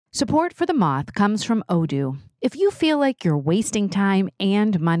Support for The Moth comes from Odoo. If you feel like you're wasting time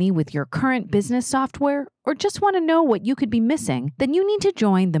and money with your current business software, or just want to know what you could be missing, then you need to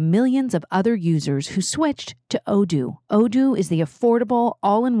join the millions of other users who switched to Odoo. Odoo is the affordable,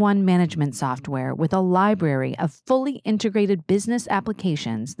 all-in-one management software with a library of fully integrated business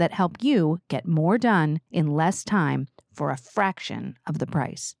applications that help you get more done in less time for a fraction of the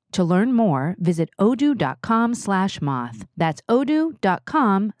price. To learn more, visit odoo.com/moth. That's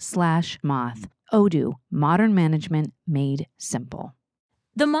odoo.com/moth. Odoo, modern management made simple.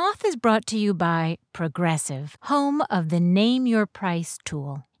 The Moth is brought to you by Progressive, home of the Name Your Price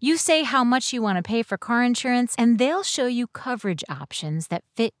tool. You say how much you want to pay for car insurance, and they'll show you coverage options that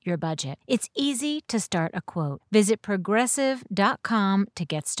fit your budget. It's easy to start a quote. Visit Progressive.com to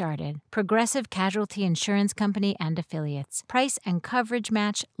get started. Progressive Casualty Insurance Company and Affiliates. Price and coverage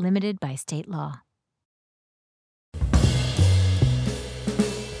match limited by state law.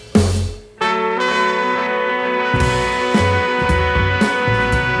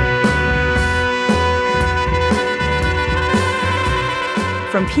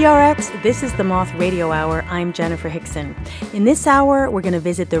 From PRX, this is the Moth Radio Hour. I'm Jenifer Hixson. In this hour, we're going to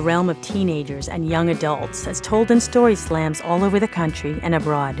visit the realm of teenagers and young adults as told in story slams all over the country and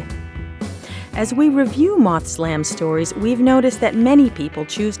abroad. As we review Moth Slam stories, we've noticed that many people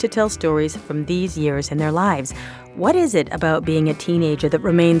choose to tell stories from these years in their lives. What is it about being a teenager that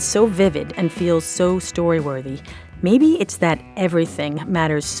remains so vivid and feels so story-worthy? Maybe it's that everything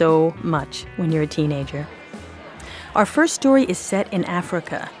matters so much when you're a teenager. Our first story is set in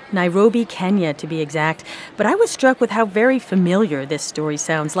Africa, Nairobi, Kenya to be exact, but I was struck with how very familiar this story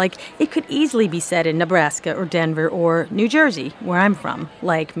sounds, like it could easily be set in Nebraska or Denver or New Jersey, where I'm from.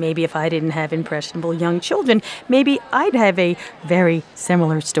 Like maybe if I didn't have impressionable young children, maybe I'd have a very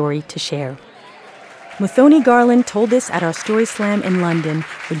similar story to share. Muthoni Garland told this at our Story Slam in London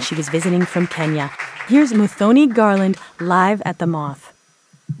when she was visiting from Kenya. Here's Muthoni Garland live at the Moth.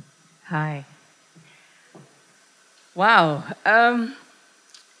 Hi. Wow. I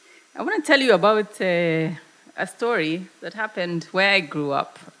want to tell you about a story that happened where I grew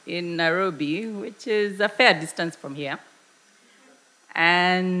up in Nairobi, which is a fair distance from here.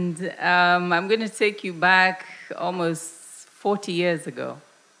 And I'm going to take you back almost 40 years ago.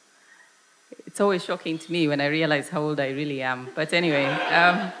 It's always shocking to me when I realize how old I really am. But anyway,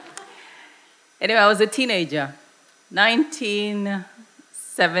 I was a teenager,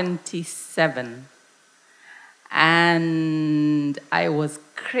 1977. And I was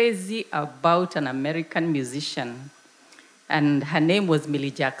crazy about an American musician, and her name was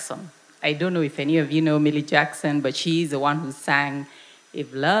Millie Jackson. I don't know if any of you know Millie Jackson, but she's the one who sang,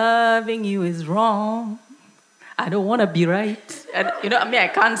 "If loving you is wrong, I don't want to be right." And, I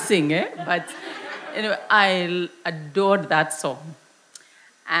can't sing, but I adored that song.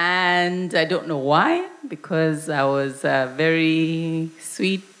 And I don't know why, because I was a very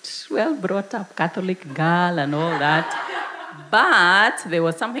sweet, well-brought-up Catholic girl and all that. But there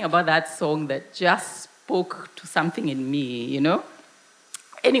was something about that song that just spoke to something in me,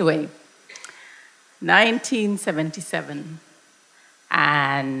 Anyway, 1977.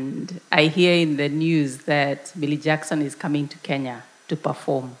 And I hear in the news that Millie Jackson is coming to Kenya to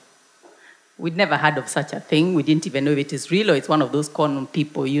perform. We'd never heard of such a thing. We didn't even know if it is real or it's one of those con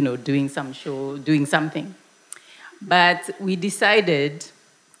people, doing some show, doing something. But we decided,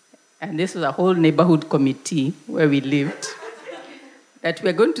 and this was a whole neighborhood committee where we lived, that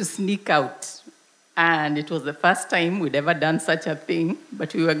we're going to sneak out. And it was the first time we'd ever done such a thing,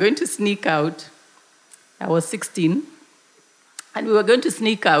 but we were going to sneak out. I was 16. And we were going to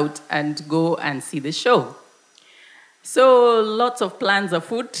sneak out and go and see the show. So lots of plans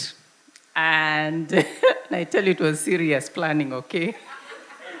afoot. And I tell you, it was serious planning, okay?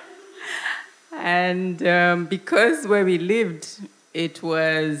 And because where we lived, it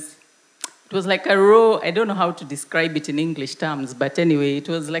was like a row. I don't know how to describe it in English terms, but anyway, it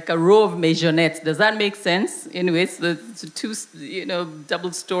was like a row of maisonettes. Does that make sense? Anyway, it's the two,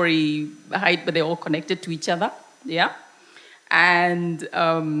 double-story height, but they're all connected to each other. Yeah. And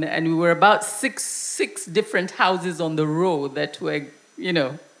we were about six different houses on the row that were,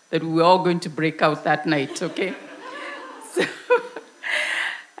 that we were all going to break out that night, okay? So,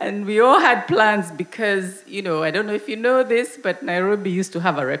 and we all had plans because, I don't know if you know this, but Nairobi used to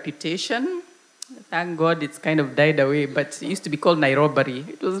have a reputation. Thank God it's kind of died away, but it used to be called Nairobi.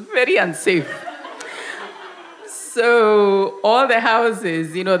 It was very unsafe. So all the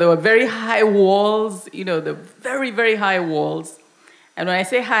houses, there were very high walls, the very, very high walls. And when I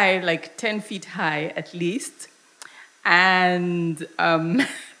say high, like 10 feet high at least. And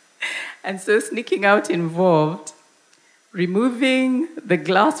so sneaking out involved removing the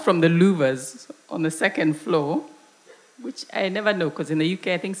glass from the louvers on the second floor, which I never know, because in the UK,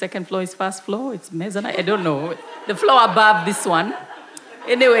 I think second floor is first floor. It's mezzanine. I don't know. The floor above this one.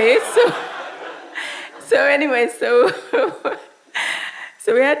 Anyway, so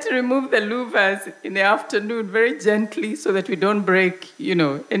we had to remove the louvers in the afternoon very gently so that we don't break,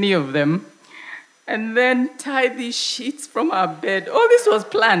 any of them. And then tie these sheets from our bed. All this was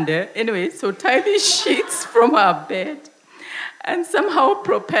planned, eh? Anyway, so tie these sheets from our bed and somehow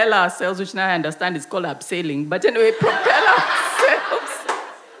propel ourselves, which now I understand is called abseiling, but anyway, propel ourselves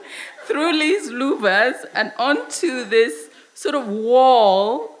through these louvers and onto this sort of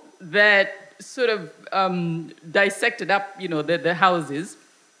wall that sort of dissected up, the houses.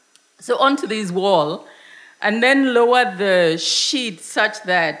 So onto this wall, and then lower the sheet such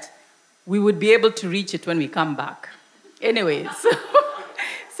that we would be able to reach it when we come back. Anyway,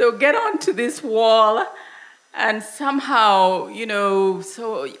 so get onto this wall, and somehow,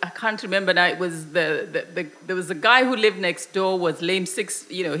 so I can't remember now, it was there was a guy who lived next door, was lame,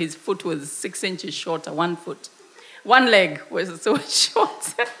 his foot was 6 inches shorter, 1 foot. One leg was so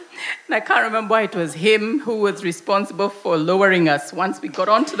short. And I can't remember why it was him who was responsible for lowering us once we got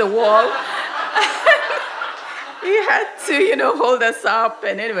onto the wall. He had to, hold us up.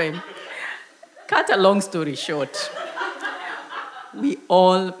 And anyway, cut a long story short, we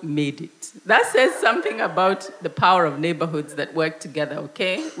all made it. That says something about the power of neighborhoods that work together,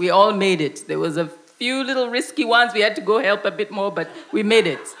 okay? We all made it. There was a few little risky ones. We had to go help a bit more, but we made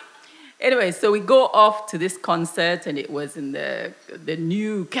it. Anyway, so we go off to this concert, and it was in the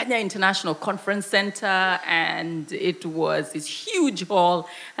new Kenya International Conference Center, and it was this huge hall.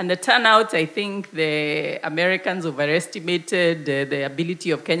 And the turnout, I think the Americans overestimated the ability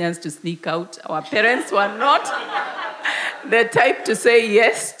of Kenyans to sneak out. Our parents were not the type to say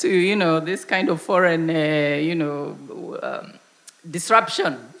yes to, this kind of foreign,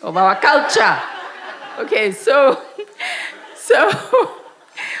 disruption of our culture. Okay, so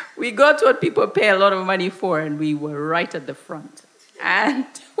we got what people pay a lot of money for, and we were right at the front. And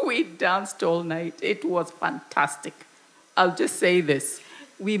we danced all night. It was fantastic. I'll just say this.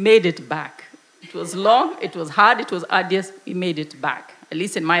 We made it back. It was long, it was hard, it was arduous. We made it back. At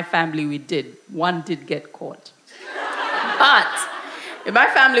least in my family, we did. One did get caught. But in my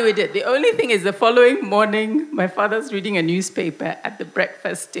family, we did. The only thing is the following morning, my father's reading a newspaper at the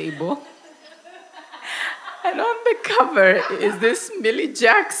breakfast table. And on the cover is this Millie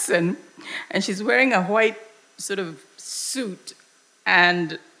Jackson, and she's wearing a white sort of suit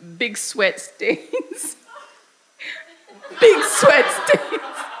and big sweat stains. Big sweat stains.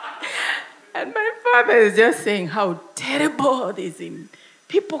 And my father is just saying how terrible this is.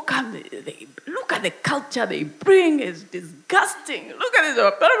 People come, they look at the culture they bring, it's disgusting. Look at this,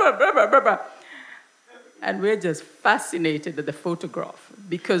 blah, blah, blah, blah, blah, blah. And we're just fascinated at the photograph,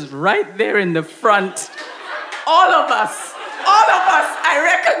 because right there in the front, all of us, I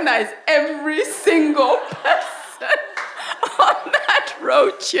recognize every single person on that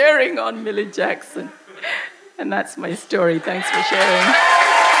row cheering on Millie Jackson. And that's my story. Thanks for sharing.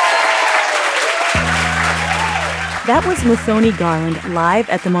 That was Muthoni Garland live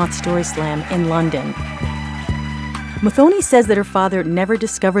at the Moth Story Slam in London. Muthoni says that her father never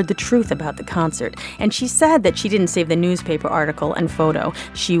discovered the truth about the concert, and she's sad that she didn't save the newspaper article and photo.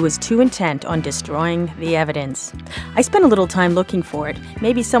 She was too intent on destroying the evidence. I spent a little time looking for it.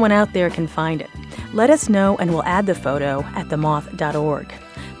 Maybe someone out there can find it. Let us know, and we'll add the photo at themoth.org.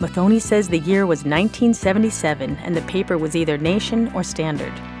 Muthoni says the year was 1977, and the paper was either Nation or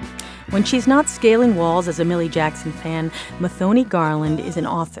Standard. When she's not scaling walls as a Millie Jackson fan, Muthoni Garland is an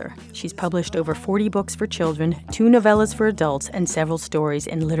author. She's published over 40 books for children, 2 novellas for adults, and several stories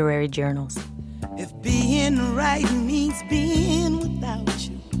in literary journals. If being right means being without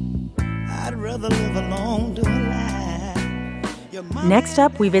you, I'd rather live alone to lie. Next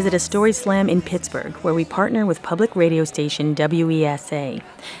up, we visit a story slam in Pittsburgh, where we partner with public radio station WESA.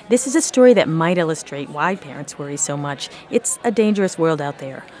 This is a story that might illustrate why parents worry so much. It's a dangerous world out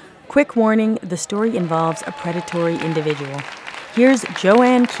there. Quick warning, the story involves a predatory individual. Here's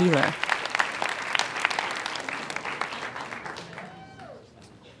Joann Kielar.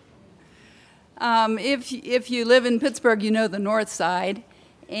 If you live in Pittsburgh, you know the North Side.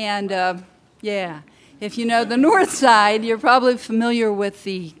 And if you know the North Side, you're probably familiar with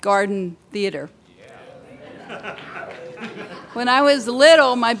the Garden Theater. When I was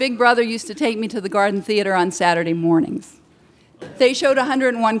little, my big brother used to take me to the Garden Theater on Saturday mornings. They showed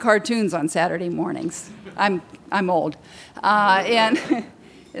 101 cartoons on Saturday mornings. I'm old. And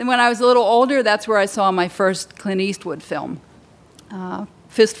when I was a little older, that's where I saw my first Clint Eastwood film.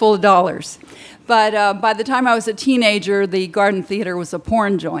 fistful of dollars. But by the time I was a teenager, the Garden Theater was a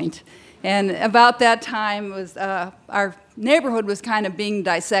porn joint. And about that time, was our neighborhood was kind of being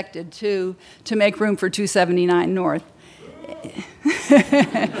dissected to make room for 279 North.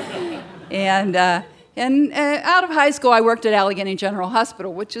 And out of high school, I worked at Allegheny General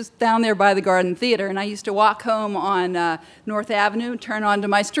Hospital, which is down there by the Garden Theater. And I used to walk home on North Avenue, turn onto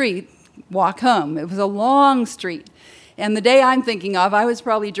my street, walk home. It was a long street. And the day I'm thinking of, I was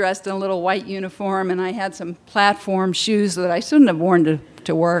probably dressed in a little white uniform, and I had some platform shoes that I shouldn't have worn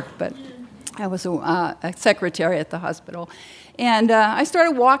to work, but I was a secretary at the hospital. And I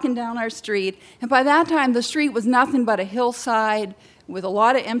started walking down our street, and by that time, the street was nothing but a hillside with a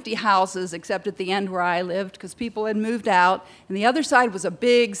lot of empty houses, except at the end where I lived, because people had moved out. And the other side was a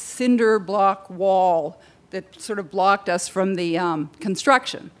big cinder block wall that sort of blocked us from the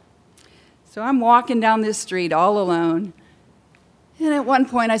construction. So I'm walking down this street all alone, and at one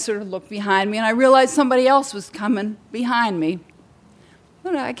point I sort of looked behind me, and I realized somebody else was coming behind me.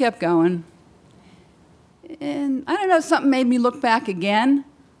 But I kept going. And I don't know, something made me look back again,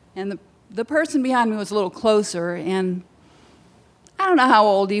 and the person behind me was a little closer, and I don't know how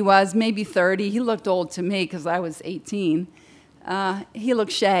old he was, maybe 30. He looked old to me because I was 18. He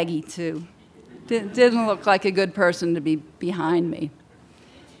looked shaggy, too. Didn't look like a good person to be behind me.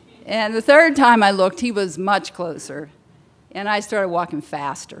 And the third time I looked, he was much closer, and I started walking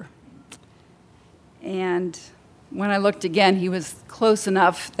faster. And when I looked again, he was close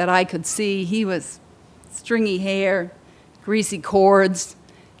enough that I could see. He was stringy hair, greasy cords.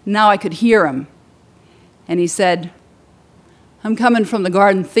 Now I could hear him. And he said, "I'm coming from the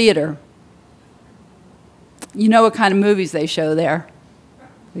Garden Theater. You know what kind of movies they show there?"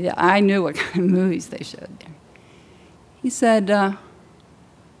 Yeah, I knew what kind of movies they showed there. He said, "Why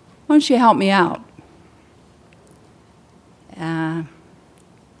don't you help me out?"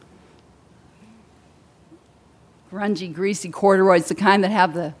 Grungy, greasy corduroys, the kind that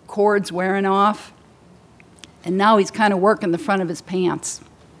have the cords wearing off. And now he's kind of working the front of his pants.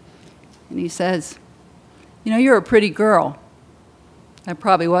 And he says, "You know, you're a pretty girl." I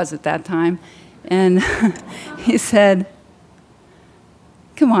probably was at that time. And he said,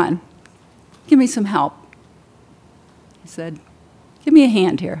 "Come on, give me some help." He said, "Give me a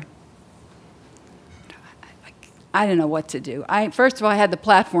hand here." I didn't know what to do. First of all, I had the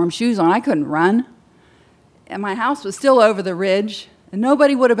platform shoes on. I couldn't run. And my house was still over the ridge, and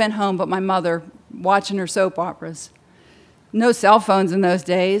nobody would have been home but my mother watching her soap operas. No cell phones in those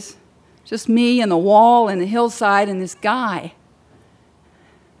days. Just me and the wall and the hillside and this guy.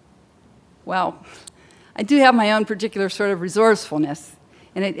 Well, I do have my own particular sort of resourcefulness,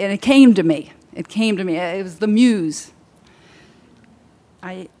 and it came to me. It came to me. It was the muse.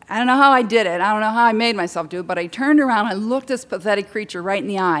 I don't know how I did it. I don't know how I made myself do it, but I turned around, I looked this pathetic creature right in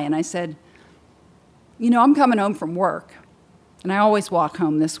the eye, and I said, "You know, I'm coming home from work, and I always walk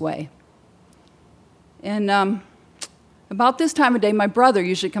home this way. And about this time of day, my brother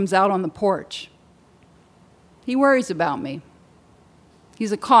usually comes out on the porch. He worries about me.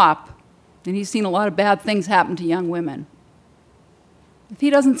 He's a cop, and he's seen a lot of bad things happen to young women. If he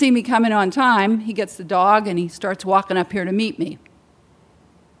doesn't see me coming on time, he gets the dog and he starts walking up here to meet me.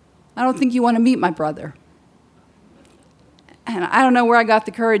 I don't think you want to meet my brother." And I don't know where I got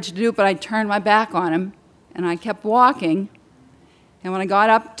the courage to do it, but I turned my back on him, and I kept walking. And when I got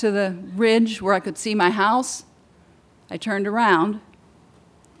up to the ridge where I could see my house, I turned around.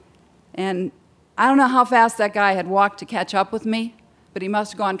 And I don't know how fast that guy had walked to catch up with me, but he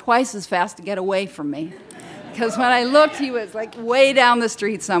must have gone twice as fast to get away from me. Because when I looked, he was like way down the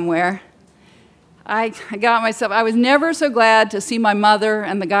street somewhere. I got myself, I was never so glad to see my mother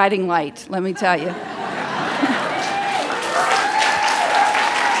and the guiding light, let me tell you.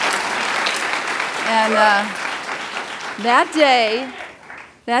 And that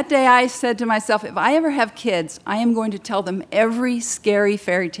day I said to myself, if I ever have kids, I am going to tell them every scary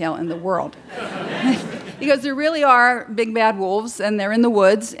fairy tale in the world. Because there really are big bad wolves, and they're in the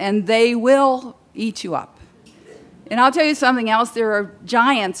woods, and they will eat you up. And I'll tell you something else, there are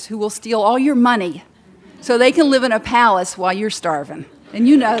giants who will steal all your money so they can live in a palace while you're starving. And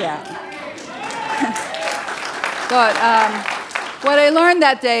you know that. But what I learned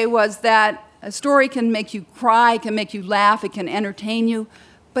that day was that a story can make you cry, can make you laugh, it can entertain you.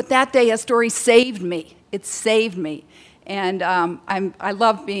 But that day, a story saved me. It saved me. And I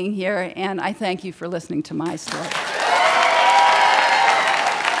love being here, and I thank you for listening to my story.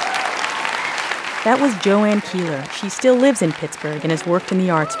 That was Joann Kielar. She still lives in Pittsburgh and has worked in the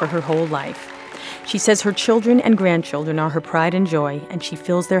arts for her whole life. She says her children and grandchildren are her pride and joy, and she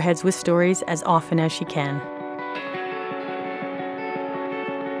fills their heads with stories as often as she can.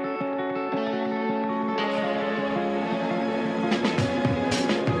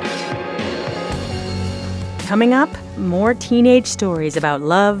 Coming up, more teenage stories about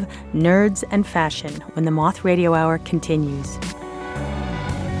love, nerds, and fashion when the Moth Radio Hour continues.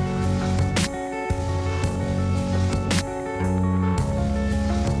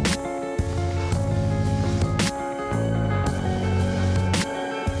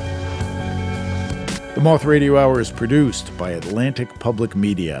 The Moth Radio Hour is produced by Atlantic Public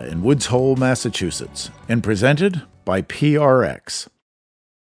Media in Woods Hole, Massachusetts, and presented by PRX.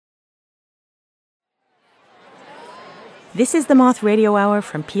 This is the Moth Radio Hour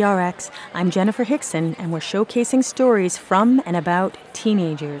from PRX. I'm Jenifer Hixson, and we're showcasing stories from and about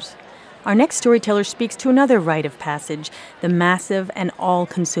teenagers. Our next storyteller speaks to another rite of passage, the massive and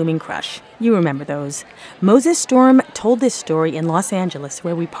all-consuming crush. You remember those. Moses Storm told this story in Los Angeles,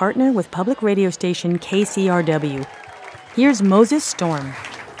 where we partner with public radio station KCRW. Here's Moses Storm.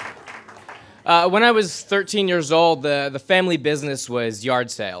 When I was 13 years old, the family business was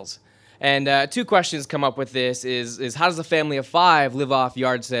yard sales. And two questions come up with this is how does a family of 5 live off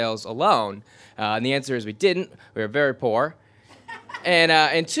yard sales alone? And the answer is we didn't. We were very poor.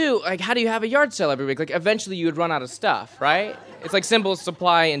 And two, like, how do you have a yard sale every week? Like, eventually you would run out of stuff, right? It's like simple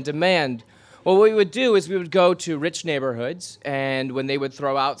supply and demand. Well, what we would do is we would go to rich neighborhoods, and when they would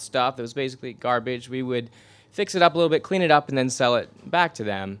throw out stuff that was basically garbage, we would fix it up a little bit, clean it up, and then sell it back to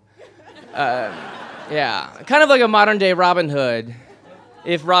them. Yeah, kind of like a modern-day Robin Hood,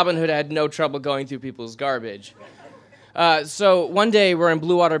 if Robin Hood had no trouble going through people's garbage. So one day we're in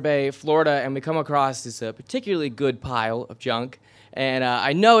Blue Water Bay, Florida, and we come across this particularly good pile of junk. And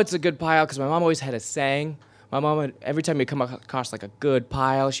I know it's a good pile because my mom always had a saying. My mom would, every time we come across like a good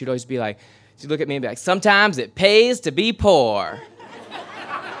pile, she'd always be like, she'd look at me and be like, sometimes it pays to be poor.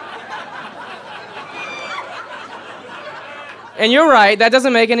 And you're right, that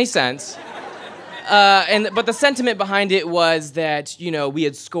doesn't make any sense. But the sentiment behind it was that, you know, we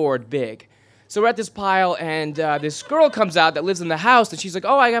had scored big. So we're at this pile, and this girl comes out that lives in the house, and she's like,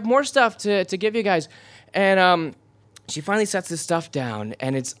 oh, I got more stuff to give you guys. And she finally sets this stuff down,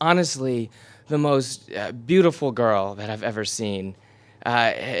 and it's honestly the most beautiful girl that I've ever seen.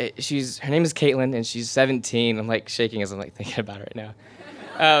 Her name is Caitlin, and she's 17. I'm like shaking as I'm like thinking about her right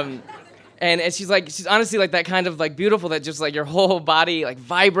now. And she's honestly like that kind of like beautiful that just like your whole body like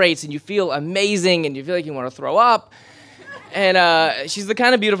vibrates and you feel amazing and you feel like you want to throw up. And she's the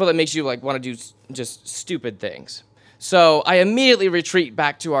kind of beautiful that makes you like want to do just stupid things. So I immediately retreat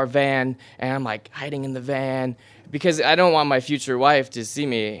back to our van, and I'm like hiding in the van because I don't want my future wife to see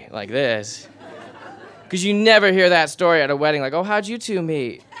me like this. Because you never hear that story at a wedding, like, oh, how'd you two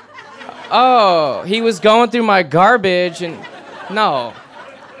meet? Oh, he was going through my garbage, and no.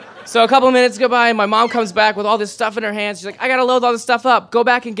 So a couple minutes go by, and my mom comes back with all this stuff in her hands. She's like, I gotta load all this stuff up. Go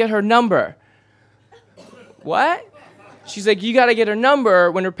back and get her number. What? She's like, you gotta get her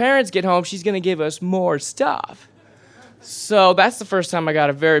number. When her parents get home, she's gonna give us more stuff. So that's the first time I got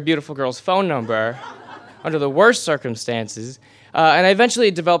a very beautiful girl's phone number under the worst circumstances. And I eventually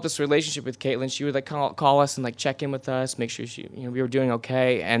developed this relationship with Caitlin. She would like call us and like check in with us, make sure we were doing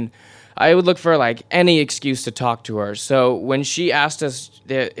okay. And I would look for like any excuse to talk to her. So when she asked us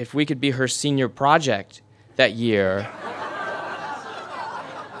if we could be her senior project that year,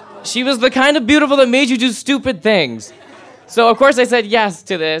 she was the kind of beautiful that made you do stupid things. So of course I said yes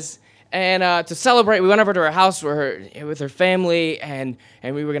to this. And to celebrate, we went over to her house with her family, and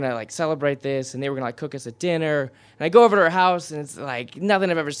we were gonna like celebrate this, and they were gonna like cook us a dinner. And I go over to her house, and it's like nothing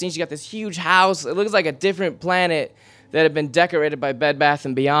I've ever seen. She got this huge house. It looks like a different planet that had been decorated by Bed Bath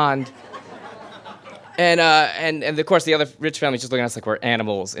 & Beyond. And of course the other rich family's just looking at us like we're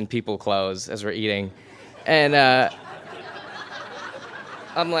animals in people clothes as we're eating. And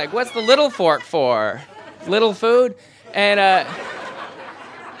I'm like, what's the little fork for? Little food?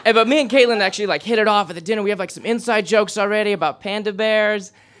 But me and Caitlin actually like hit it off at the dinner. We have like some inside jokes already about panda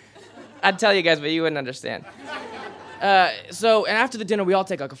bears. I'd tell you guys, but you wouldn't understand. And after the dinner, we all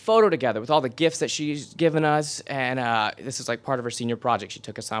take like a photo together with all the gifts that she's given us. And this is like part of her senior project. She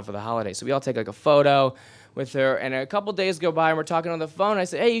took us on for the holidays. So we all take like a photo with her. And a couple days go by, and we're talking on the phone. I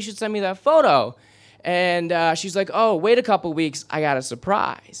said, hey, you should send me that photo. And she's like, oh, wait a couple weeks. I got a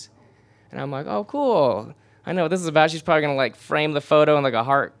surprise. And I'm like, oh, cool. I know what this is about. She's probably going to like frame the photo in like a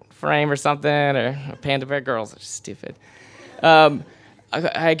heart frame or something, or panda bear. Girls are stupid.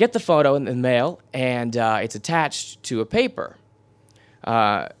 I get the photo in the mail, and it's attached to a paper.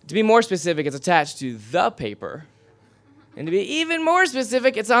 To be more specific, it's attached to the paper. And to be even more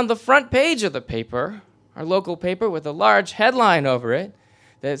specific, it's on the front page of the paper, our local paper, with a large headline over it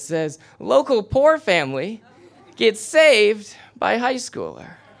that says, local poor family gets saved by high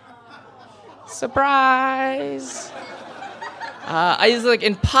schooler. Surprise! It's like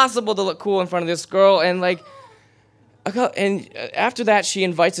impossible to look cool in front of this girl, and like After that, she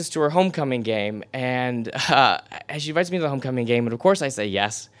invites us to her homecoming game, and she invites me to the homecoming game, and of course I say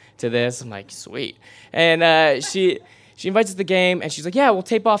yes to this. I'm like, sweet. And she invites us to the game, and she's like, yeah, we'll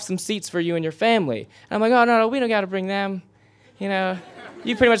tape off some seats for you and your family. And I'm like, oh, no, we don't got to bring them. You know,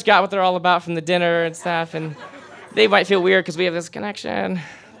 you pretty much got what they're all about from the dinner and stuff, and they might feel weird because we have this connection.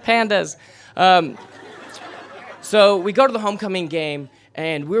 Pandas. So we go to the homecoming game,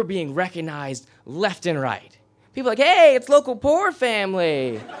 and we're being recognized left and right. People are like, hey, it's local poor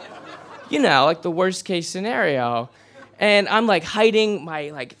family. You know, like the worst case scenario. And I'm like hiding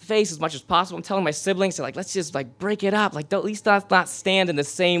my face as much as possible. I'm telling my siblings to let's just break it up. At least not stand in the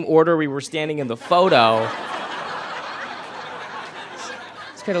same order we were standing in the photo.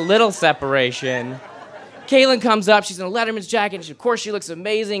 Let's get a little separation. Caitlin comes up, she's in a Letterman's jacket, and of course she looks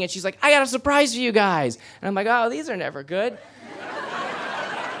amazing, and she's like, I got a surprise for you guys. And I'm like, oh, these are never good.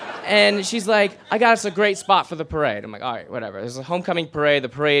 And she's like, I got us a great spot for the parade. I'm like, all right, whatever. There's a homecoming parade. The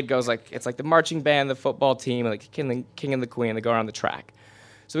parade goes it's like the marching band, the football team, and the king and the queen, they go around the track.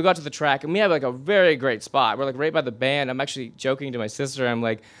 So we go out to the track, and we have a very great spot. We're right by the band. I'm actually joking to my sister. I'm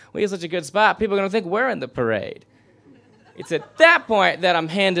like, we have such a good spot, people are going to think we're in the parade. It's at that point that I'm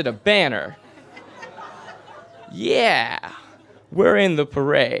handed a banner. Yeah, we're in the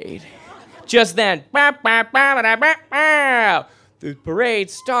parade. Just then, the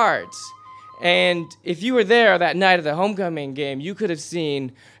parade starts. And if you were there that night at the homecoming game, you could have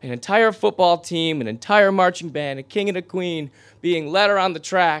seen an entire football team, an entire marching band, a king and a queen being led around the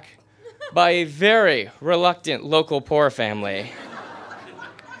track by a very reluctant local poor family.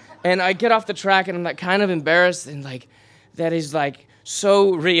 And I get off the track and I'm kind of embarrassed, and that is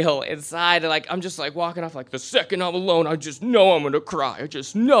so real inside. I'm just walking off the second I'm alone, I just know I'm gonna cry. I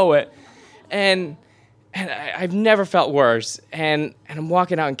just know it. And I've never felt worse. And I'm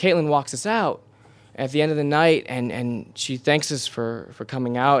walking out, and Caitlin walks us out at the end of the night, and she thanks us for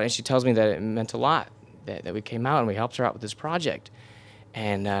coming out, and she tells me that it meant a lot that we came out and we helped her out with this project.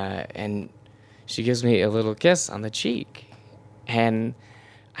 And she gives me a little kiss on the cheek. And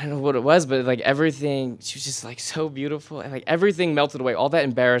I don't know what it was, but everything, she was just so beautiful, and everything melted away. All that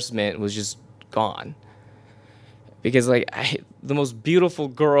embarrassment was just gone. Because the most beautiful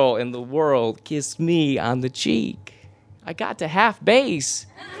girl in the world kissed me on the cheek. I got to half base.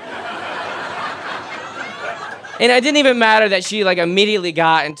 And it didn't even matter that she immediately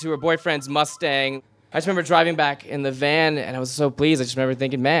got into her boyfriend's Mustang. I just remember driving back in the van, and I was so pleased. I just remember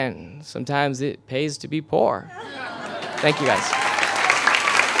thinking, man, sometimes it pays to be poor. Thank you, guys.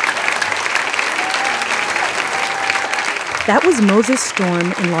 That was Moses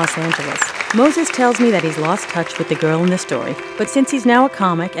Storm in Los Angeles. Moses tells me that he's lost touch with the girl in the story, but since he's now a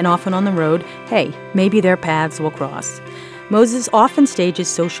comic and often on the road, hey, maybe their paths will cross. Moses often stages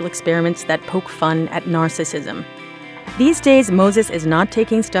social experiments that poke fun at narcissism. These days, Moses is not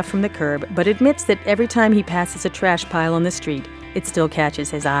taking stuff from the curb, but admits that every time he passes a trash pile on the street, it still catches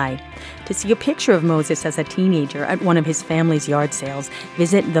his eye. To see a picture of Moses as a teenager at one of his family's yard sales,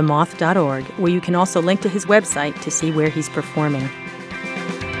 visit themoth.org, where you can also link to his website to see where he's performing.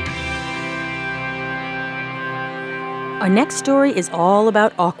 Our next story is all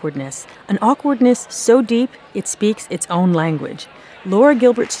about awkwardness, an awkwardness so deep it speaks its own language. Laura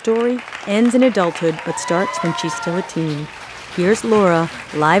Gilbert's story ends in adulthood but starts when she's still a teen. Here's Laura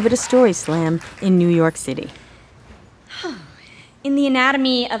live at a Story Slam in New York City. In the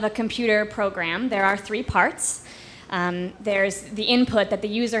anatomy of a computer program, there are 3 parts. There's the input that the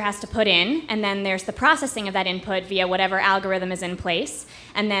user has to put in, and then there's the processing of that input via whatever algorithm is in place,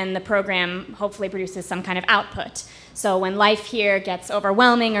 and then the program hopefully produces some kind of output. So when life here gets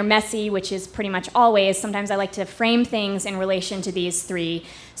overwhelming or messy, which is pretty much always, sometimes I like to frame things in relation to these 3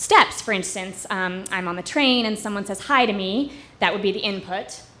 steps. For instance, I'm on the train and someone says hi to me. That would be the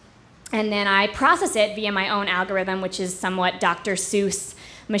input. And then I process it via my own algorithm, which is somewhat Dr. Seuss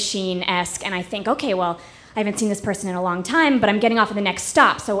machine-esque. And I think, okay, well, I haven't seen this person in a long time, but I'm getting off at the next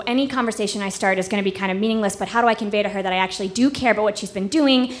stop. So any conversation I start is going to be kind of meaningless, but how do I convey to her that I actually do care about what she's been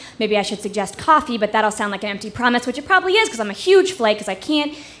doing? Maybe I should suggest coffee, but that'll sound like an empty promise, which it probably is, because I'm a huge flake, because I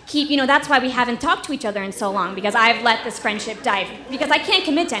can't keep, that's why we haven't talked to each other in so long, because I've let this friendship die, because I can't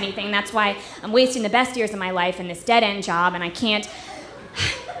commit to anything. That's why I'm wasting the best years of my life in this dead-end job, and I can't...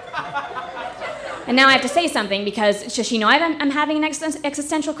 And now I have to say something because does she know I'm having an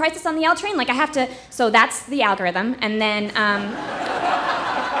existential crisis on the L train? I have to. So that's the algorithm, and then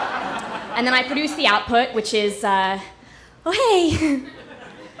I produce the output, which is oh hey.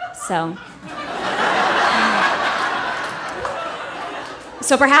 So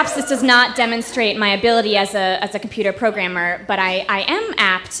So perhaps this does not demonstrate my ability as a computer programmer, but I am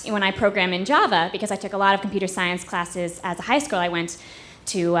apt when I program in Java because I took a lot of computer science classes as a high school. I went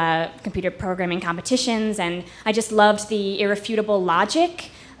to computer programming competitions, and I just loved the irrefutable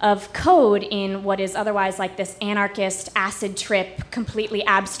logic of code in what is otherwise like this anarchist, acid trip, completely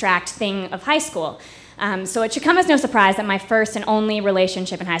abstract thing of high school. So it should come as no surprise that my first and only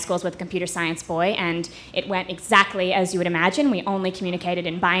relationship in high school was with a computer science boy, and it went exactly as you would imagine. We only communicated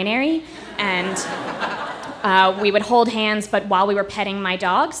in binary, and we would hold hands, but while we were petting my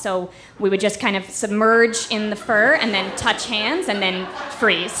dog, so we would just kind of submerge in the fur and then touch hands and then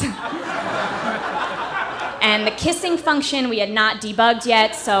freeze. And the kissing function we had not debugged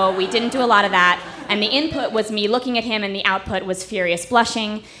yet, so we didn't do a lot of that. And the input was me looking at him, and the output was furious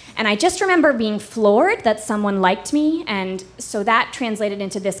blushing. And I just remember being floored that someone liked me, and so that translated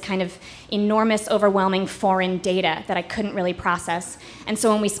into this kind of enormous, overwhelming foreign data that I couldn't really process. And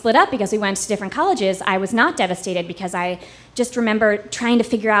so when we split up because we went to different colleges, I was not devastated because I just remember trying to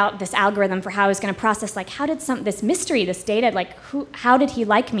figure out this algorithm for how I was going to process, like, how did this mystery, this data, like, how did he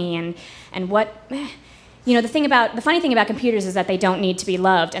like me, and what... You know, the funny thing about computers is that they don't need to be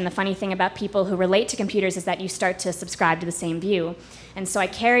loved, and the funny thing about people who relate to computers is that you start to subscribe to the same view. And so I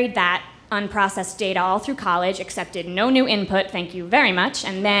carried that unprocessed data all through college, accepted no new input, thank you very much,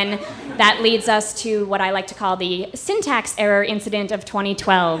 and then that leads us to what I like to call the syntax error incident of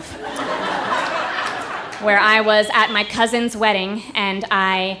 2012, where I was at my cousin's wedding, and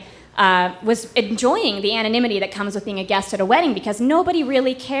I was enjoying the anonymity that comes with being a guest at a wedding because nobody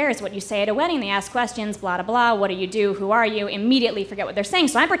really cares what you say at a wedding. They ask questions, blah, blah, blah, what do you do, who are you, immediately forget what they're saying.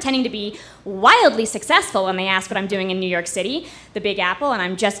 So I'm pretending to be wildly successful when they ask what I'm doing in New York City, the Big Apple, and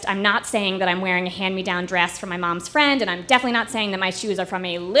I'm not saying that I'm wearing a hand-me-down dress from my mom's friend, and I'm definitely not saying that my shoes are from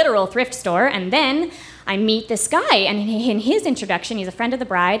a literal thrift store, and then I meet this guy, and in his introduction, he's a friend of the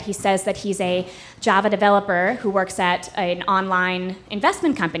bride. He says that he's a Java developer who works at an online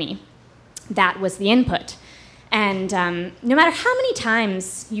investment company. That was the input. And no matter how many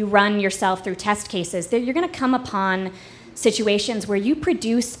times you run yourself through test cases, you're going to come upon situations where you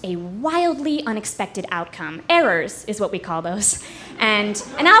produce a wildly unexpected outcome. Errors is what we call those. And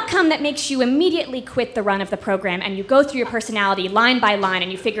an outcome that makes you immediately quit the run of the program, and you go through your personality line by line,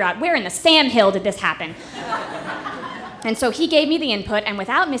 and you figure out, where in the Sam Hill did this happen? And so he gave me the input, and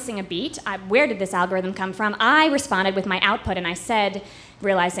without missing a beat, where did this algorithm come from? I responded with my output, and I said,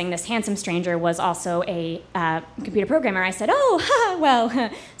 realizing this handsome stranger was also a computer programmer, I said,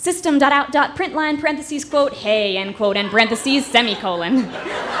 system.out.println, parentheses, quote, hey, end quote, and parentheses, semicolon.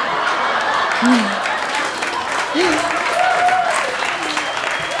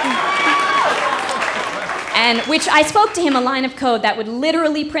 And which I spoke to him a line of code that would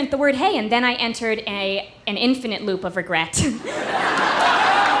literally print the word hey, and then I entered an infinite loop of regret.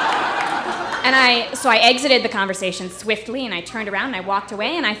 So I exited the conversation swiftly, and I turned around and I walked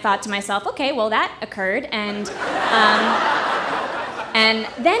away, and I thought to myself, okay, well that occurred, and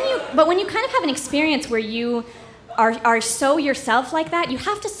then when you kind of have an experience where you are so yourself like that, you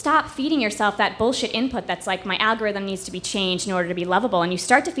have to stop feeding yourself that bullshit input that's like, my algorithm needs to be changed in order to be lovable, and you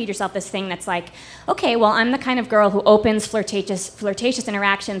start to feed yourself this thing that's like, okay, well, I'm the kind of girl who opens flirtatious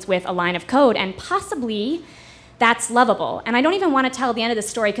interactions with a line of code, and possibly that's lovable. And I don't even want to tell the end of the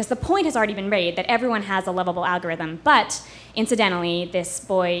story because the point has already been made that everyone has a lovable algorithm. But incidentally, this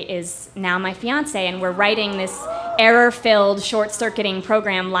boy is now my fiance, and we're writing this error-filled, short-circuiting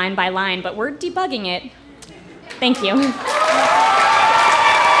program line by line, but we're debugging it. Thank you.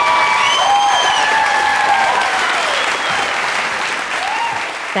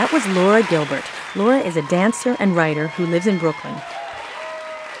 That was Laura Gilbert. Laura is a dancer and writer who lives in Brooklyn.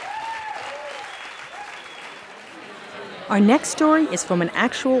 Our next story is from an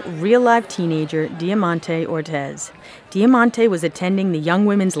actual, real-life teenager, Diamante Ortiz. Diamante was attending the Young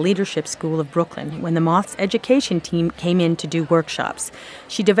Women's Leadership School of Brooklyn when the Moth's education team came in to do workshops.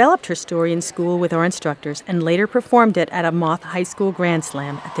 She developed her story in school with our instructors and later performed it at a Moth High School Grand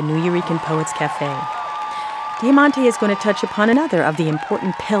Slam at the Nuyorican Poets Cafe. Diamante is going to touch upon another of the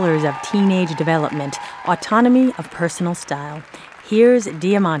important pillars of teenage development, autonomy of personal style. Here's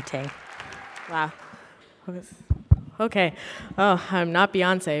Diamante. Wow. Okay. Oh, I'm not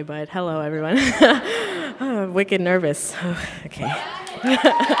Beyonce, but hello, everyone. I'm wicked nervous. Oh, okay.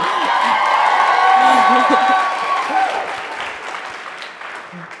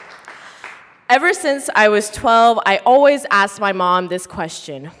 Ever since I was 12, I always asked my mom this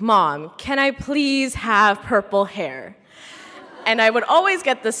question. Mom, can I please have purple hair? And I would always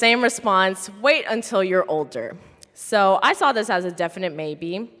get the same response, wait until you're older. So I saw this as a definite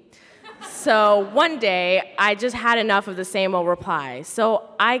maybe. So one day, I just had enough of the same old reply. So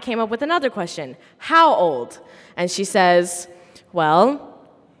I came up with another question. How old? And she says, well,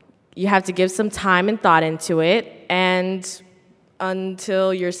 you have to give some time and thought into it, and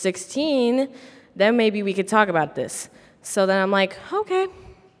until you're 16, then maybe we could talk about this. So then I'm like, okay.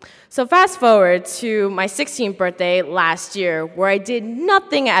 So fast forward to my 16th birthday last year, where I did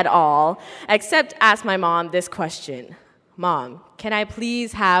nothing at all except ask my mom this question. Mom, can I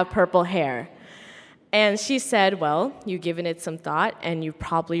please have purple hair? And she said, well, you've given it some thought, and you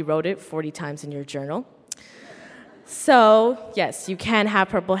probably wrote it 40 times in your journal. So, yes, you can have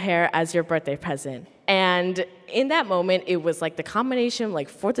purple hair as your birthday present. And in that moment, it was like the combination of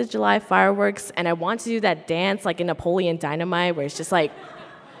like 4th of July fireworks, and I wanted to do that dance like in Napoleon Dynamite, where it's just like...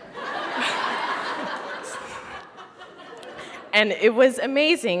 And it was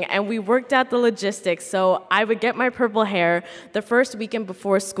amazing, and we worked out the logistics. So I would get my purple hair the first weekend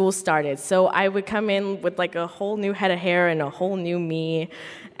before school started. So I would come in with like a whole new head of hair and a whole new me,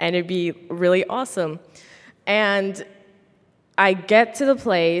 and it'd be really awesome. And I get to the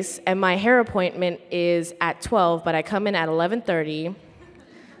place, and my hair appointment is at 12, but I come in at 11:30.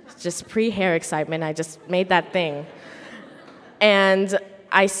 Just pre-hair excitement, I just made that thing. And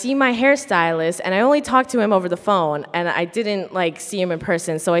I see my hairstylist, and I only talked to him over the phone, and I didn't see him in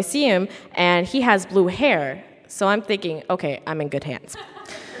person. So I see him, and he has blue hair. So I'm thinking, okay, I'm in good hands.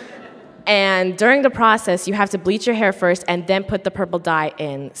 And during the process, you have to bleach your hair first and then put the purple dye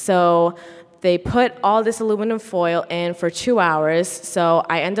in. So they put all this aluminum foil in for 2 hours. So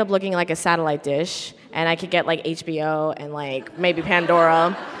I end up looking like a satellite dish, and I could get HBO and maybe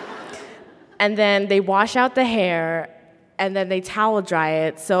Pandora. And then they wash out the hair, and then they towel dry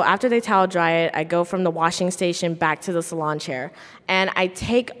it. So after they towel dry it, I go from the washing station back to the salon chair. And I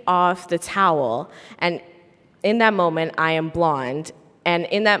take off the towel. And in that moment, I am blonde. And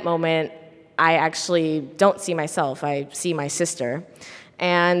in that moment, I actually don't see myself. I see my sister.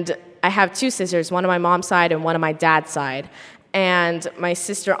 And I have two sisters, one on my mom's side and one on my dad's side. And my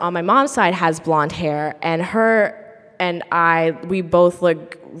sister on my mom's side has blonde hair. And her and we both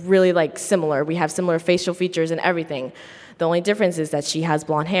look really similar. We have similar facial features and everything. The only difference is that she has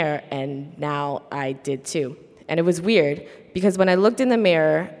blonde hair, and now I did too. And it was weird, because when I looked in the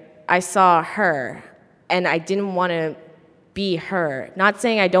mirror, I saw her, and I didn't want to be her. Not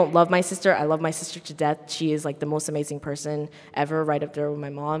saying I don't love my sister. I love my sister to death. She is the most amazing person ever, right up there with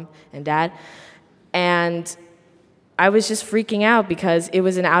my mom and dad. And I was just freaking out because it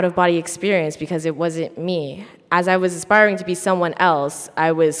was an out-of-body experience, because it wasn't me. As I was aspiring to be someone else,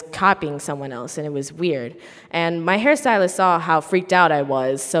 I was copying someone else, and it was weird. And my hairstylist saw how freaked out I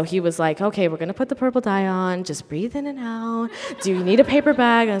was, so he was like, okay, we're gonna put the purple dye on, just breathe in and out. Do you need a paper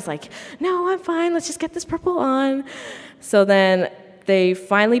bag? And I was like, no, I'm fine, let's just get this purple on. So then they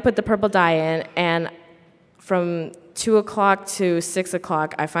finally put the purple dye in, and from 2 o'clock to 6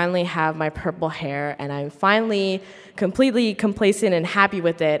 o'clock, I finally have my purple hair, and I'm finally completely complacent and happy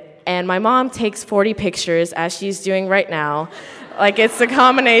with it. And my mom takes 40 pictures, as she's doing right now. It's a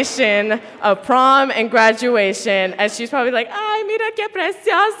combination of prom and graduation. And she's probably like, ay, mira qué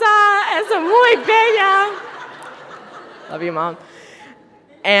preciosa, es muy bella. Love you, Mom.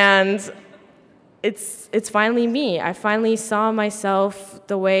 And it's finally me. I finally saw myself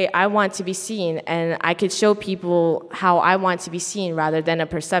the way I want to be seen, and I could show people how I want to be seen rather than a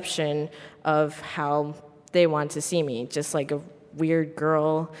perception of how they want to see me, just like a weird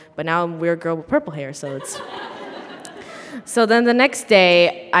girl, but now I'm a weird girl with purple hair, so it's... So then the next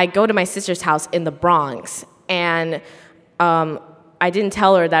day, I go to my sister's house in the Bronx, and I didn't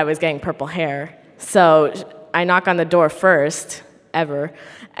tell her that I was getting purple hair, so I knock on the door first, ever,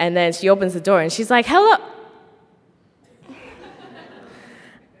 and then she opens the door, and she's like, hello.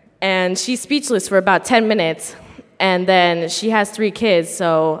 And she's speechless for about 10 minutes, and then she has 3 kids,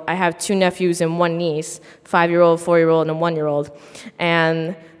 so I have 2 nephews and 1 niece, 5-year-old, 4-year-old, and a 1-year-old.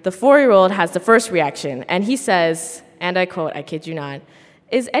 And the 4-year-old has the first reaction, and he says, and I quote, I kid you not,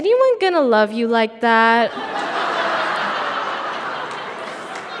 is anyone gonna love you like that?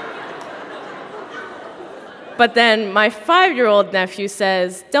 But then my 5-year-old nephew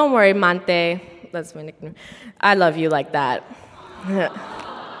says, don't worry, Mante, that's my nickname, I love you like that.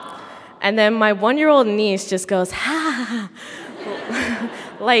 And then my 1-year-old niece just goes, ha.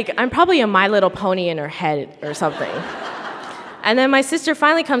 I'm probably a My Little Pony in her head or something. And then my sister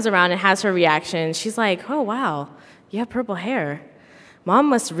finally comes around and has her reaction. She's like, oh, wow, you have purple hair. Mom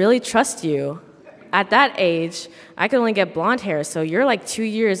must really trust you. At that age, I could only get blonde hair, so you're 2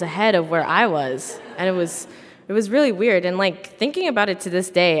 years ahead of where I was. And it was really weird. And thinking about it to this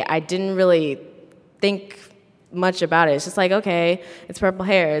day, I didn't really think much about it. It's just like, okay, it's purple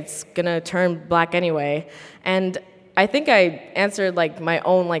hair. It's gonna turn black anyway. And I think I answered like my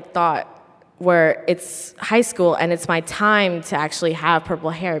own like thought, where it's high school and it's my time to actually have purple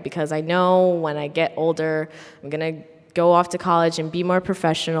hair, because I know when I get older, I'm gonna go off to college and be more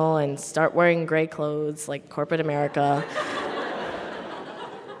professional and start wearing gray clothes like corporate America.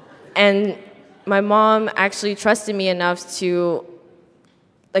 And my mom actually trusted me enough to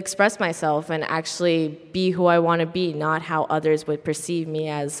express myself and actually be who I want to be, not how others would perceive me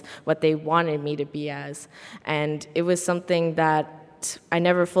as what they wanted me to be as. And it was something that I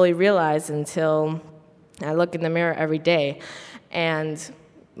never fully realized until I look in the mirror every day. And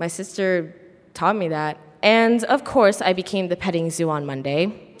my sister taught me that. And of course, I became the petting zoo on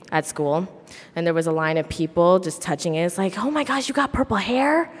Monday at school. And there was a line of people just touching it. It's like, oh my gosh, you got purple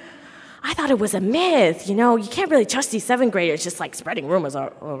hair? I thought it was a myth. You know, you can't really trust these 7th graders just like spreading rumors all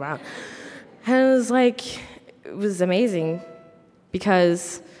around. And it was like, it was amazing,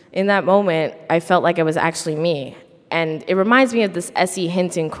 because in that moment, I felt like it was actually me. And it reminds me of this S.E.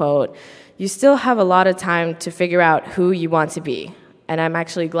 Hinton quote, you still have a lot of time to figure out who you want to be. And I'm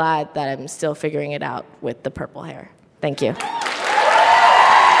actually glad that I'm still figuring it out with the purple hair. Thank you.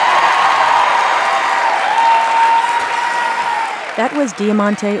 That was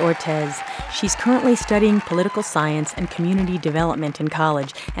Diamante Ortiz. She's currently studying political science and community development in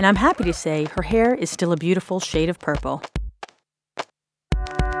college, and I'm happy to say her hair is still a beautiful shade of purple.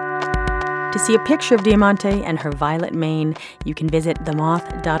 To see a picture of Diamante and her violet mane, you can visit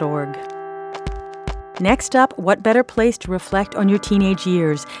themoth.org. Next up, what better place to reflect on your teenage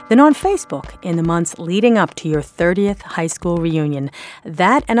years than on Facebook in the months leading up to your 30th high school reunion?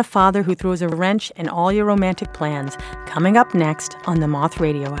 That and a father who throws a wrench in all your romantic plans, coming up next on the Moth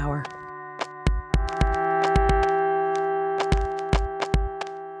Radio Hour.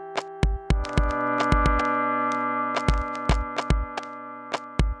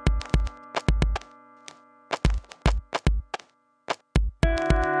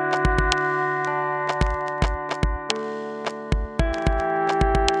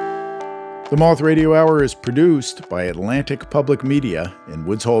 The Moth Radio Hour is produced by Atlantic Public Media in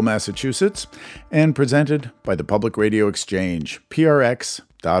Woods Hole, Massachusetts, and presented by the Public Radio Exchange,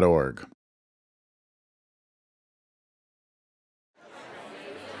 prx.org.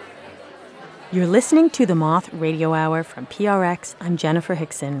 You're listening to the Moth Radio Hour from PRX. I'm Jenifer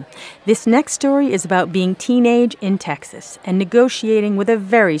Hixson. This next story is about being teenage in Texas and negotiating with a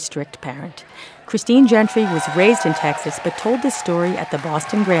very strict parent. Christine Gentry was raised in Texas, but told this story at the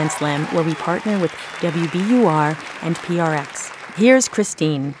Boston Grand Slam, where we partner with WBUR and PRX. Here's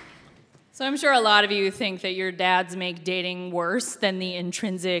Christine. So I'm sure a lot of you think that your dads make dating worse than the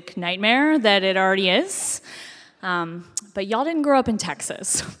intrinsic nightmare that it already is. But y'all didn't grow up in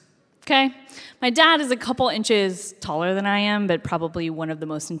Texas, okay? My dad is a couple inches taller than I am, but probably one of the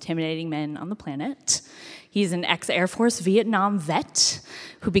most intimidating men on the planet. He's an ex-Air Force Vietnam vet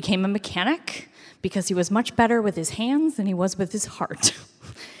who became a mechanic because he was much better with his hands than he was with his heart.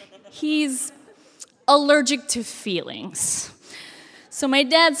 He's allergic to feelings. So my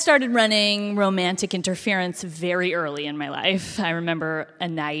dad started running romantic interference very early in my life. I remember a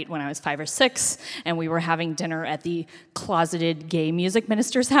night when I was 5 or 6, and we were having dinner at the closeted gay music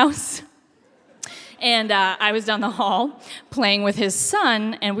minister's house. And I was down the hall playing with his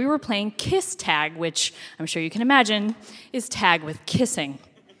son, and we were playing kiss tag, which I'm sure you can imagine is tag with kissing.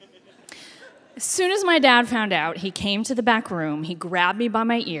 As soon as my dad found out, he came to the back room, he grabbed me by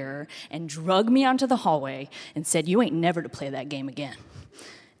my ear and dragged me onto the hallway and said, "You ain't never to play that game again."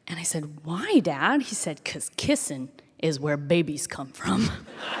 And I said, "Why, Dad?" He said, "'Cause kissing is where babies come from."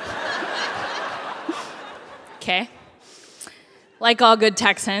 Okay. Like all good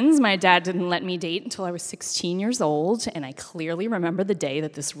Texans, my dad didn't let me date until I was 16 years old, and I clearly remember the day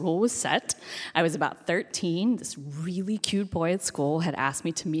that this rule was set. I was about 13. This really cute boy at school had asked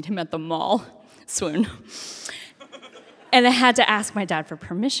me to meet him at the mall. Swoon. And I had to ask my dad for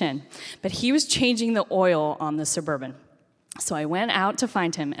permission, but he was changing the oil on the Suburban. So I went out to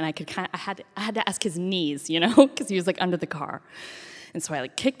find him, and I had to ask his knees, you know, because he was like under the car. And so I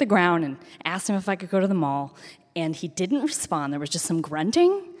kicked the ground and asked him if I could go to the mall, and he didn't respond. There was just some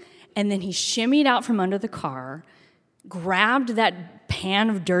grunting, and then he shimmied out from under the car, grabbed that pan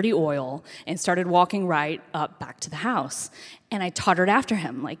of dirty oil, and started walking right up back to the house. And I tottered after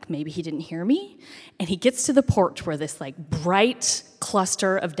him, like maybe he didn't hear me. And he gets to the porch where this bright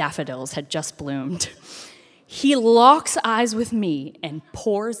cluster of daffodils had just bloomed. He locks eyes with me and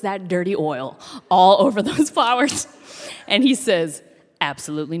pours that dirty oil all over those flowers. And he says,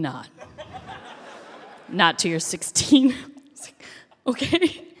 "Absolutely not. Not till you're 16. I was like,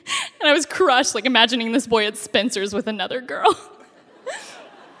 okay. And I was crushed, like imagining this boy at Spencer's with another girl.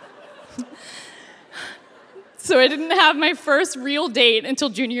 So I didn't have my first real date until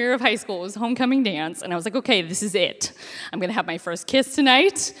junior year of high school. It was homecoming dance, and I was like, okay, this is it. I'm gonna have my first kiss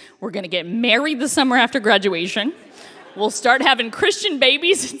tonight. We're gonna get married the summer after graduation. We'll start having Christian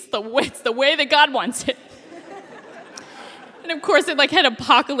babies. It's the way that God wants it. And of course, it had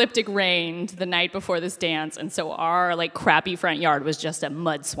apocalyptic rain the night before this dance, and so our crappy front yard was just a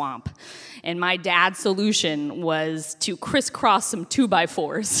mud swamp. And my dad's solution was to crisscross some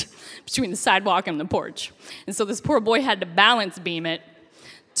 2x4s between the sidewalk and the porch. And so this poor boy had to balance beam it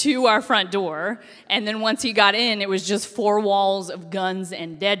to our front door, and then once he got in, it was just 4 walls of guns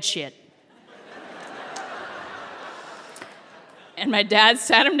and dead shit. And my dad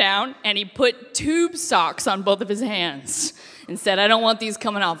sat him down, and he put tube socks on both of his hands and said, I don't want these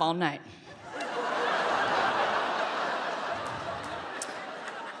coming off all night.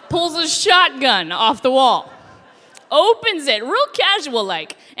 Pulls a shotgun off the wall, opens it real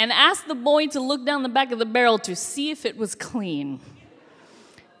casual-like, and asks the boy to look down the back of the barrel to see if it was clean.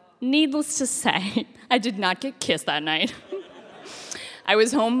 Needless to say, I did not get kissed that night. I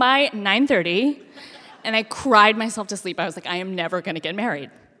was home by 9:30, and I cried myself to sleep. I was like, I am never going to get married.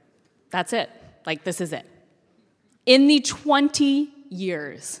 That's it. This is it. In the 20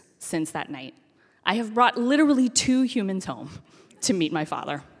 years since that night, I have brought literally 2 humans home to meet my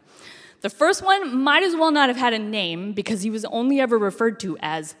father. The first one might as well not have had a name because he was only ever referred to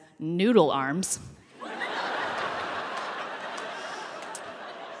as Noodle Arms.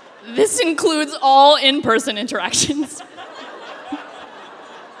 This includes all in-person interactions.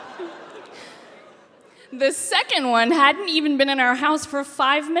 The second one hadn't even been in our house for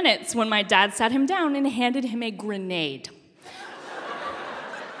 5 minutes when my dad sat him down and handed him a grenade.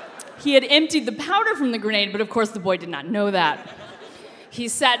 He had emptied the powder from the grenade, but of course the boy did not know that. He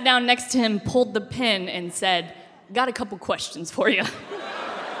sat down next to him, pulled the pin, and said, got a couple questions for you.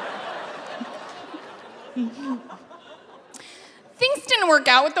 Things didn't work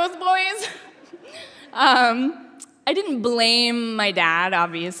out with those boys. I didn't blame my dad,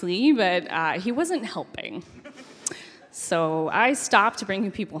 obviously, but he wasn't helping. So I stopped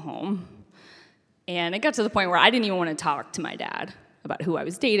bringing people home, and it got to the point where I didn't even want to talk to my dad about who I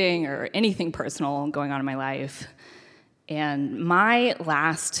was dating or anything personal going on in my life. And my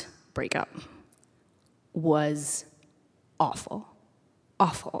last breakup was awful.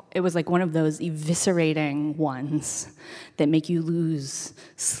 Awful. It was one of those eviscerating ones that make you lose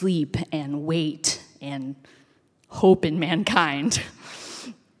sleep and weight and hope in mankind.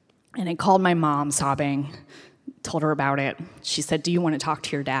 And I called my mom sobbing, told her about it. She said, do you want to talk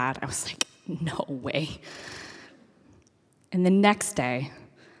to your dad? I was like, no way. And the next day,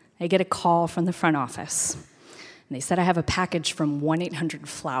 I get a call from the front office. And they said, I have a package from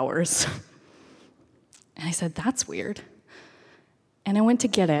 1-800-Flowers. And I said, that's weird. And I went to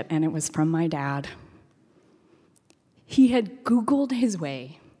get it, and it was from my dad. He had Googled his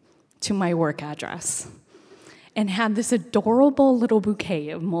way to my work address and had this adorable little bouquet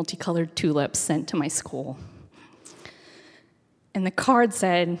of multicolored tulips sent to my school. And the card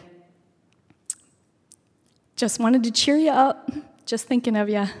said, just wanted to cheer you up, just thinking of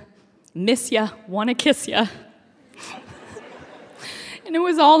you, miss ya, wanna kiss ya. And it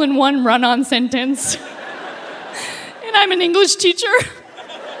was all in one run-on sentence. And I'm an English teacher.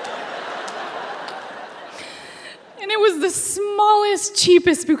 And it was the smallest,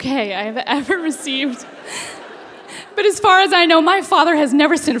 cheapest bouquet I have ever received. But as far as I know, my father has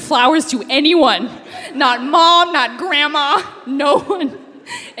never sent flowers to anyone. Not mom, not grandma, no one.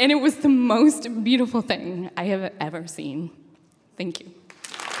 And it was the most beautiful thing I have ever seen. Thank you.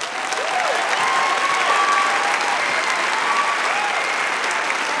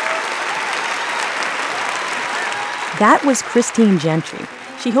 That was Christine Gentry.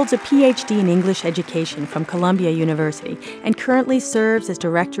 She holds a PhD in English education from Columbia University and currently serves as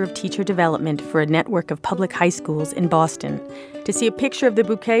Director of Teacher Development for a network of public high schools in Boston. To see a picture of the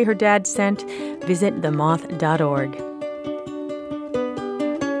bouquet her dad sent, visit themoth.org.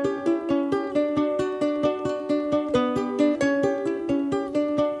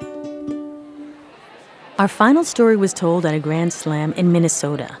 Our final story was told at a Grand Slam in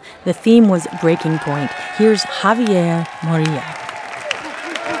Minnesota. The theme was Breaking Point. Here's Javier Morillo.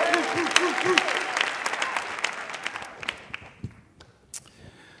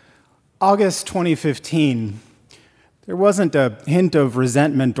 August 2015. There wasn't a hint of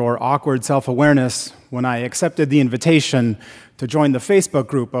resentment or awkward self-awareness when I accepted the invitation to join the Facebook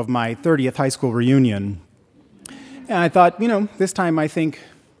group of my 30th high school reunion. And I thought, this time I think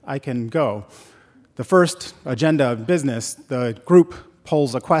I can go. The first agenda of business, the group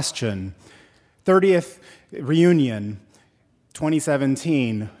polls a question. 30th reunion,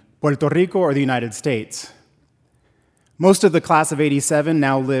 2017, Puerto Rico or the United States? Most of the class of 87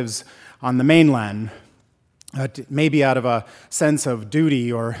 now lives on the mainland, maybe out of a sense of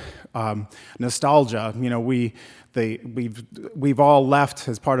duty or nostalgia. You know, we've all left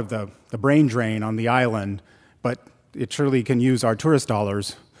as part of the brain drain on the island, but it surely can use our tourist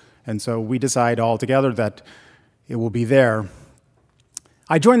dollars. And so we decide all together that it will be there.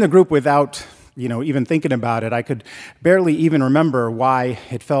 I joined the group without, even thinking about it. I could barely even remember why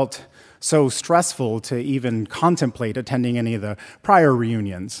it felt so stressful to even contemplate attending any of the prior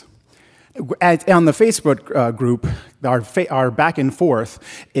reunions. On the Facebook group, our back and forth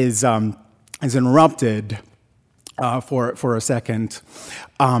is interrupted for a second.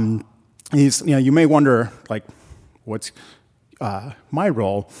 You may wonder, like, what's my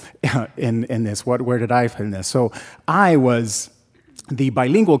role in this? Where did I fit in this? So I was the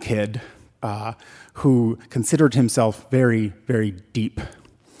bilingual kid who considered himself very, very deep.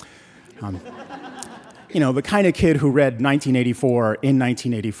 The kind of kid who read 1984 in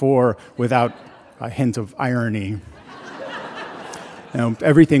 1984 without a hint of irony.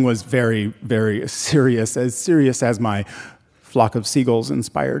 Everything was very, very serious as my flock of seagulls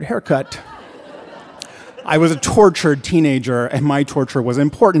inspired haircut. I was a tortured teenager, and my torture was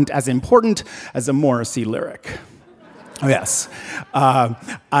important as a Morrissey lyric. Yes.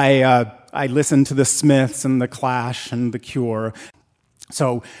 I listened to the Smiths and the Clash and the Cure.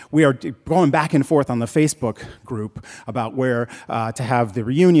 So we are going back and forth on the Facebook group about where to have the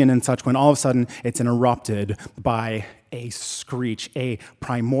reunion and such, when all of a sudden it's interrupted by a screech, a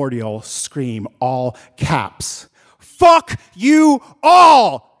primordial scream, all caps. Fuck you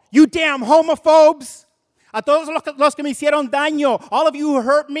all, you damn homophobes! A todos los que me hicieron daño, all of you who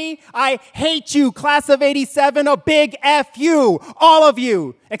hurt me, I hate you, class of 87, a big F you, all of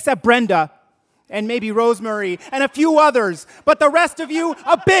you, except Brenda. And maybe Rosemary, and a few others. But the rest of you,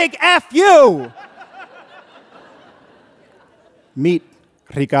 a big F you! Meet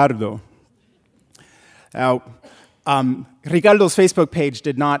Ricardo. Now, Ricardo's Facebook page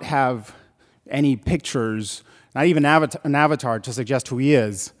did not have any pictures, not even an avatar to suggest who he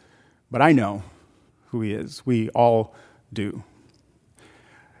is. But I know who he is. We all do.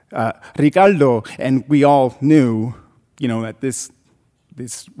 Ricardo, and we all knew, that this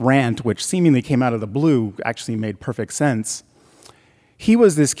rant, which seemingly came out of the blue, actually made perfect sense. He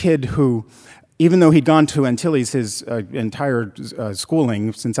was this kid who, even though he'd gone to Antilles his entire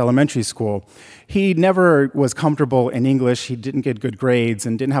schooling since elementary school, he never was comfortable in English. He didn't get good grades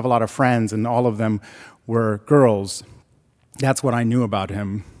and didn't have a lot of friends, and all of them were girls. That's what I knew about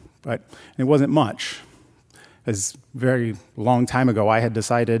him, but it wasn't much. As very long time ago, I had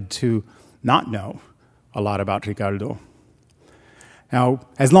decided to not know a lot about Ricardo. Now,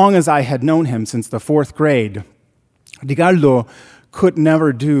 as long as I had known him since the 4th grade, Ricardo could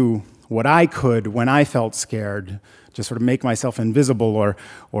never do what I could when I felt scared, just sort of make myself invisible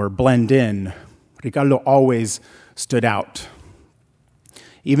or blend in. Ricardo always stood out.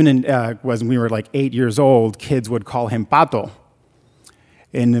 Even when we were like 8 years old, kids would call him Pato.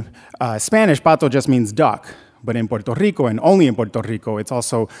 In Spanish, Pato just means duck, but in Puerto Rico, and only in Puerto Rico, it's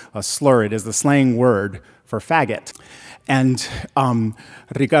also a slur. It is the slang word for faggot. And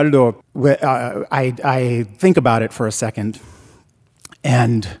Ricardo, I think about it for a second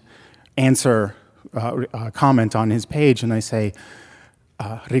and answer a comment on his page, and I say,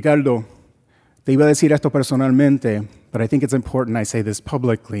 Ricardo, te iba a decir esto personalmente, but I think it's important I say this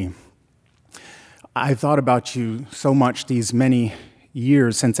publicly. I've thought about you so much these many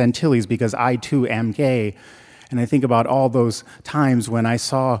years since Antilles because I too am gay, and I think about all those times when I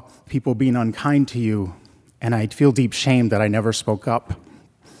saw people being unkind to you, and I feel deep shame that I never spoke up.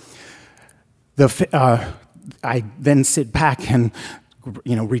 I then sit back and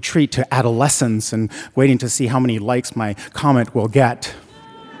retreat to adolescence and waiting to see how many likes my comment will get.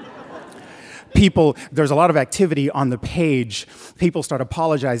 There's a lot of activity on the page. People start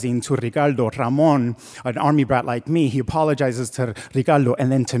apologizing to Ricardo. Ramon, an army brat like me, he apologizes to Ricardo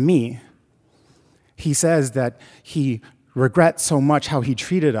and then to me. He says that he regrets so much how he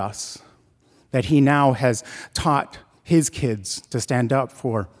treated us, that he now has taught his kids to stand up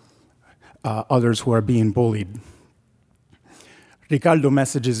for others who are being bullied. Ricardo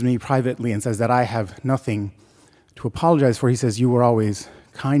messages me privately and says that I have nothing to apologize for. He says, you were always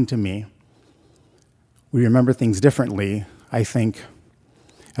kind to me. We remember things differently, I think,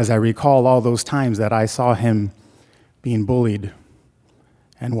 as I recall all those times that I saw him being bullied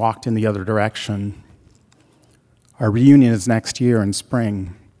and walked in the other direction. Our reunion is next year in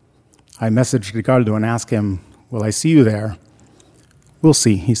spring. I messaged Ricardo and asked him, will I see you there? We'll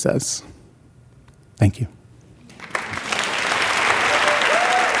see, he says. Thank you.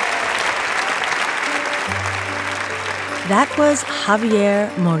 That was Javier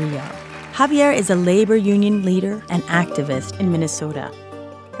Morillo. Javier is a labor union leader and activist in Minnesota.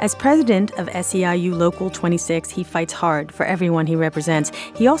 As president of SEIU Local 26, he fights hard for everyone he represents.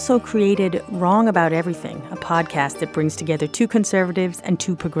 He also created Wrong About Everything, a podcast that brings together two conservatives and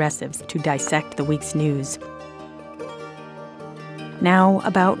two progressives to dissect the week's news. Now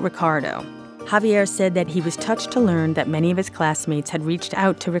about Ricardo. Javier said that he was touched to learn that many of his classmates had reached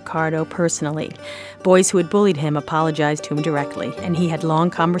out to Ricardo personally. Boys who had bullied him apologized to him directly, and he had long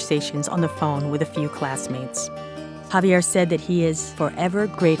conversations on the phone with a few classmates. Javier said that he is forever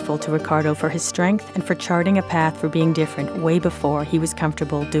grateful to Ricardo for his strength and for charting a path for being different way before he was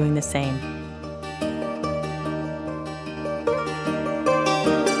comfortable doing the same.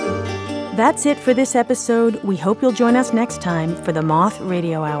 That's it for this episode. We hope you'll join us next time for the Moth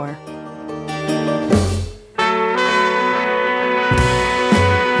Radio Hour.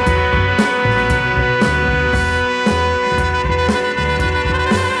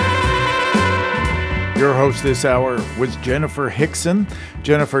 Your host this hour was Jenifer Hixson.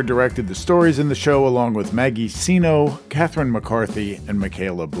 Jenifer directed the stories in the show along with Maggie Sino, Catherine McCarthy, and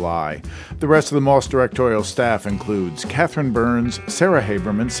Michaela Bly. The rest of the Moth directorial staff includes Catherine Burns, Sarah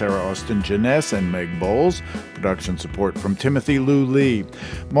Haberman, Sarah Austin Jeunesse, and Meg Bowles. Production support from Timothy Lou Lee.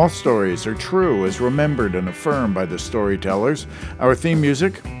 Moth stories are true as remembered and affirmed by the Storytellers. Our theme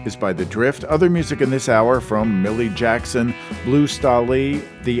music is by The Drift. Other music in this hour from Millie Jackson, Blue Stali,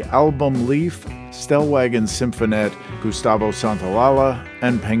 The Album Leaf, Stellwagen Symphonette, Gustavo Santaolalla,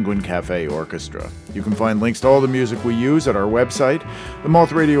 and Penguin Cafe Orchestra. You can find links to all the music we use at our website. The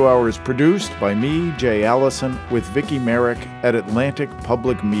Moth Radio Hour is produced by me, Jay Allison, with Vicki Merrick at Atlantic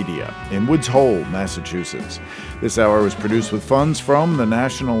Public Media in Woods Hole, Massachusetts. This hour was produced with funds from the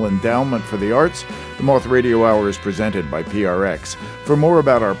National Endowment for the Arts. The Moth Radio Hour is presented by PRX. For more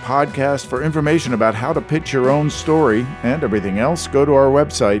about our podcast, for information about how to pitch your own story and everything else, go to our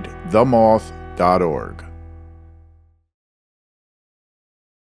website, themoth.org.